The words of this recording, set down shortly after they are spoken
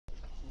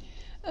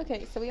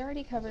Okay, so we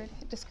already covered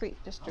discrete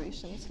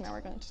distributions, so now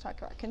we're going to talk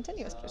about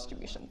continuous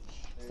distributions.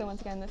 So once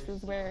again, this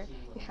is where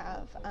you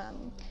have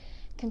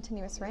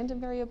continuous random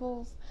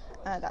variables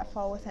that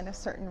fall within a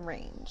certain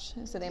range.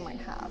 So they might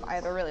have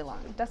either really long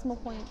decimal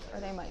points,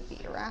 or they might be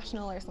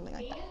irrational or something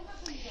like that.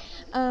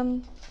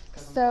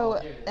 So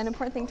an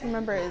important thing to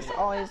remember is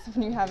always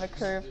when you have a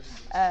curve,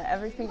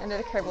 everything under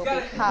the curve will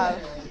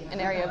have an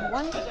area of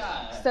 1.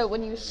 So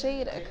when you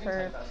shade a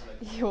curve,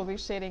 you will be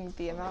shading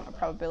the amount of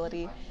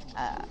probability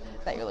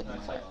that you're looking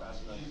for.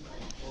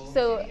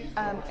 So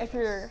if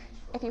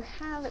you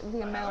have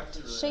the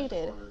amount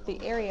shaded, the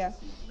area,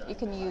 you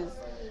can use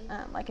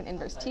like an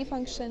inverse t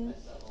function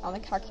on the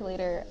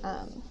calculator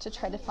to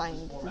try to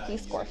find the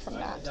z-score from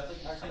that.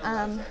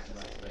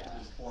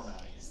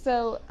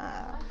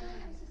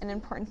 An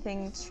important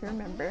thing to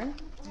remember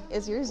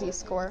is your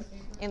z-score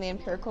in the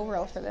empirical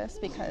world for this,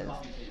 because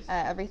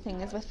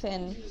everything is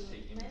within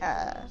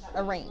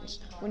a range.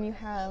 When you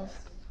have,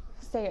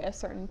 say, a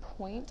certain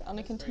point on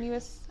a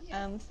continuous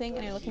thing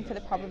and you're looking for the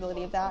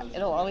probability of that,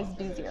 it'll always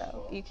be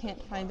 0. You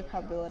can't find the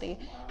probability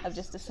of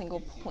just a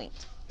single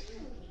point.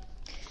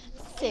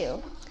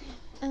 So,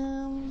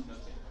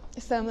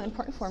 some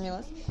important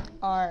formulas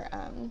are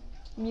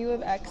mu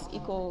of x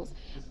equals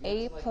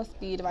a plus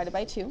b divided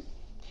by 2,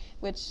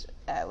 which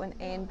when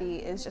a and b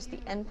is just the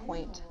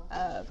endpoint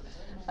of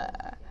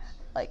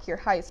like your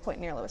highest point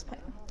and your lowest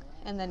point.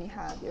 And then you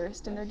have your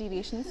standard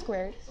deviation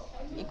squared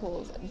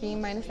equals b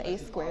minus a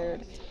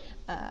squared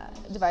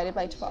divided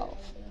by 12.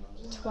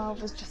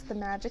 12 is just the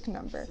magic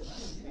number.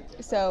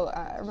 So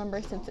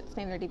remember, since it's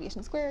standard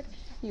deviation squared,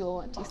 you will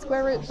want to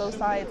square root both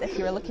sides if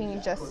you are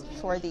looking just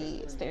for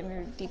the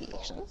standard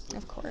deviation,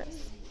 of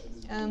course.